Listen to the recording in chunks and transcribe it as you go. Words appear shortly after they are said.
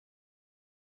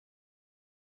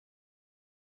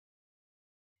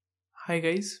Hi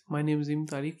guys, my name is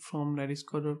Tariq from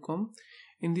Redisco.com.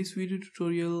 In this video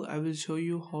tutorial, I will show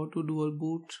you how to dual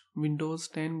boot Windows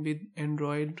 10 with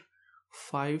Android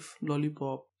 5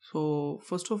 Lollipop. So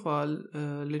first of all,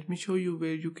 let me show you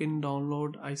where you can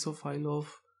download ISO file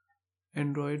of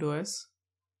Android OS.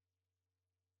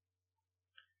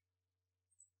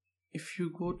 If you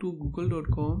go to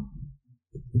google.com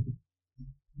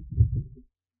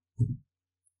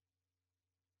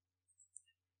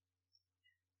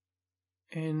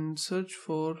and search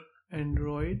for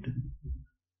Android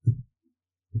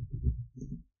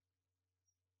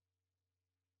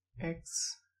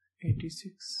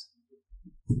x86,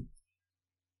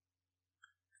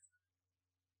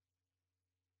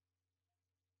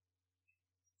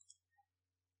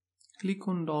 click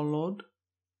on download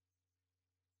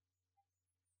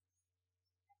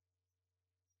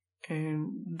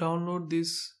and download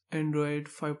this Android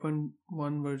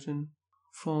 5.1 version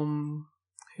from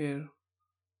here.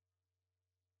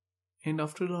 And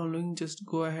after downloading, just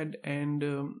go ahead and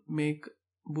make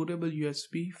bootable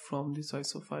USB from this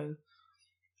ISO file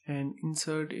and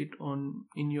insert it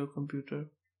in your computer.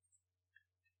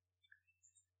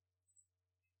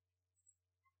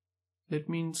 Let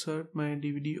me insert my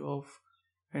DVD of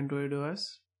Android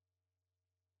OS.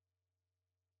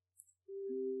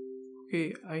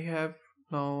 Okay, I have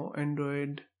now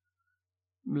Android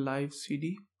live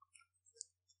CD.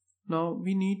 Now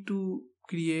we need to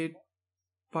create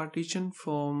partition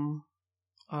from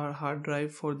our hard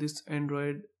drive for this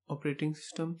Android operating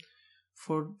system.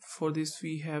 For this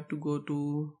we have to go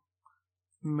to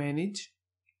manage,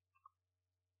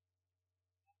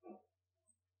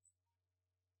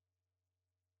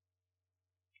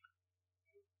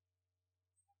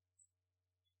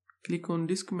 click on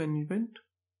disk management,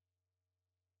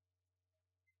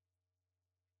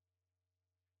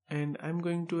 and I'm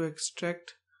going to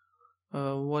extract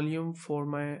volume for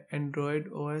my Android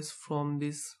OS from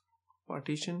this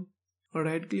partition.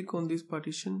 Right click on this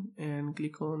partition and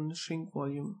click on shrink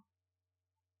volume,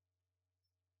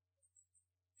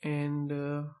 and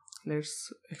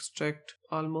let's extract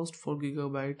almost 4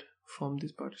 GB from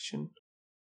this partition.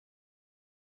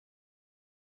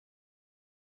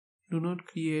 Do not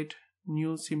create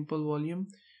new simple volume,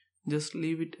 just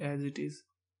leave it as it is.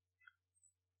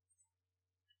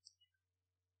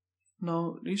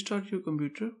 Now restart your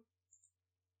computer.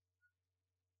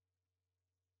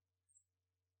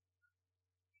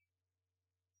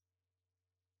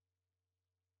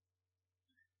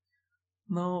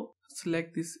 Now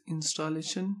select this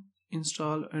installation,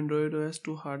 install Android OS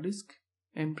to hard disk,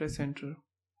 and press enter.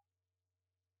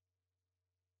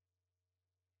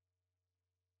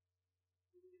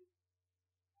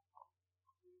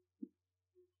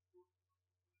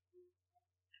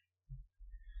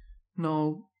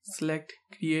 Now select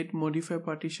create modify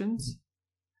partitions,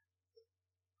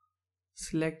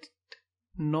 select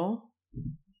no,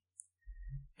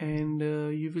 and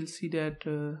you will see that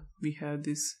we have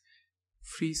this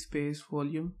free space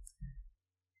volume.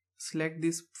 Select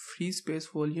this free space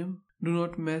volume. Do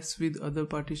not mess with other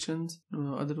partitions,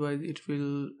 otherwise it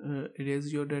will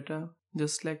erase your data.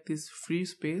 Just select this free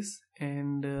space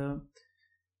and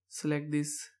select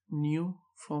this new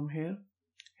from here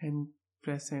and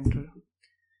press enter.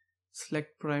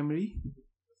 Select primary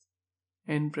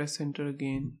and press enter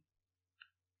again.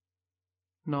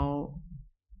 Now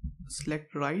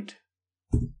select write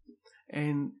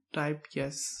and type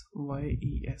yes,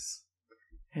 yes,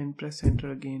 and press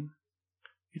enter again.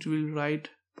 It will write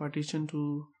partition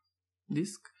to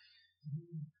disk.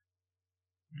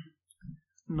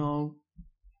 Now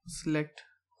select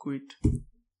quit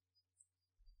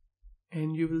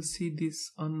and you will see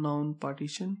this unknown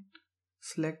partition.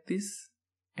 Select this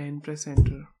and press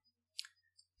enter.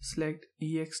 Select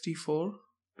ext4,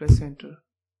 press enter.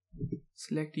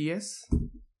 Select yes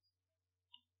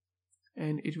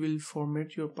and it will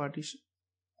format your partition.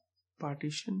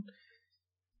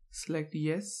 Select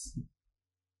yes.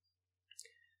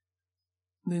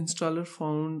 The installer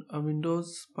found a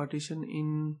Windows partition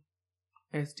in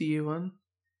SDA1.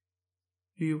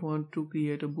 Do you want to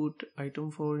create a boot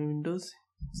item for Windows?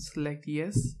 Select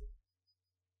yes.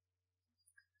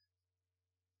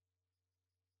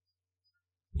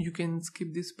 You can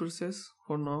skip this process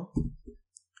for now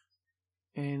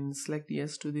and select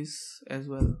yes to this as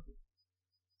well.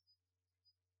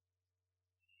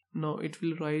 Now it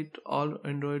will write all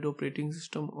Android operating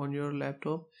system on your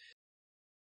laptop.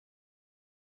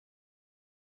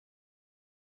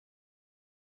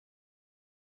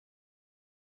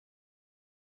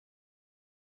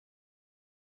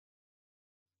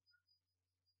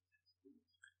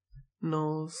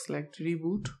 Now select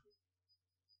reboot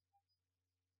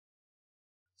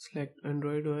select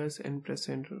Android OS and press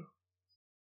enter.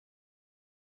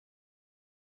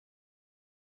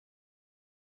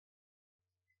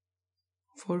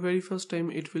 For very first time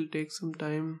it will take some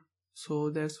time, so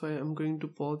that's why I'm going to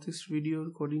pause this video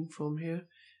recording from here,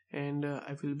 and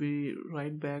I will be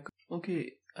right back.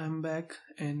 Okay, I'm back,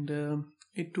 and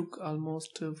it took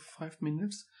almost 5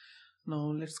 minutes.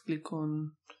 Now let's click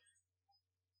on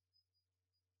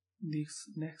this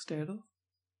next arrow.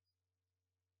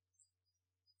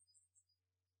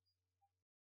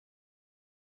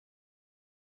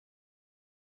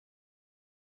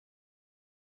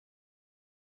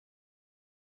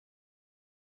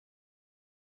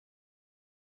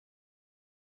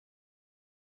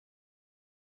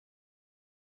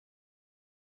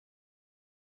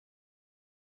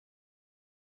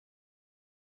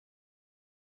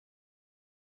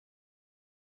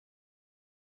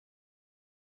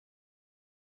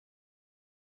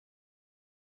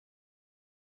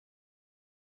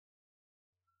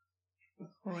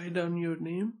 Write down your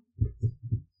name.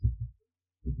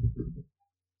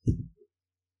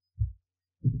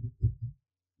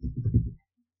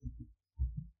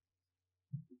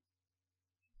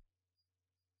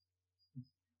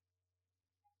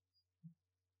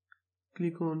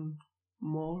 Click on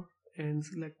more and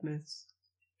select next,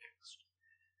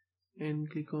 and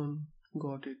click on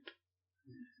got it.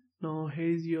 Now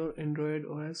here is your Android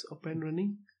OS up and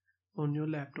running on your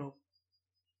laptop.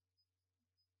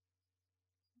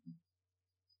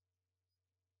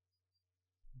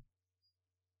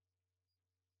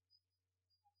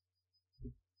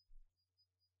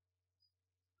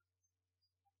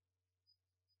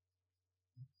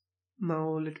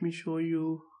 Now let me show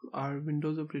you our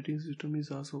Windows operating system is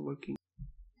also working.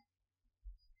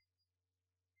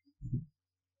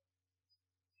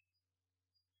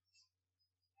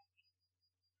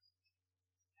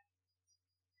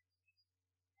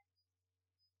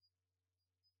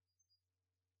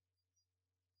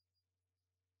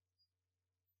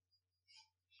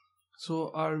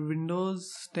 So our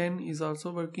Windows 10 is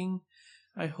also working.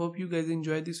 I hope you guys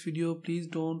enjoyed this video. Please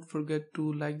don't forget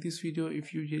to like this video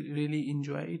if you really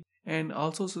enjoy it, and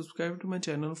also subscribe to my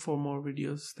channel for more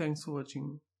videos. Thanks for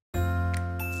watching.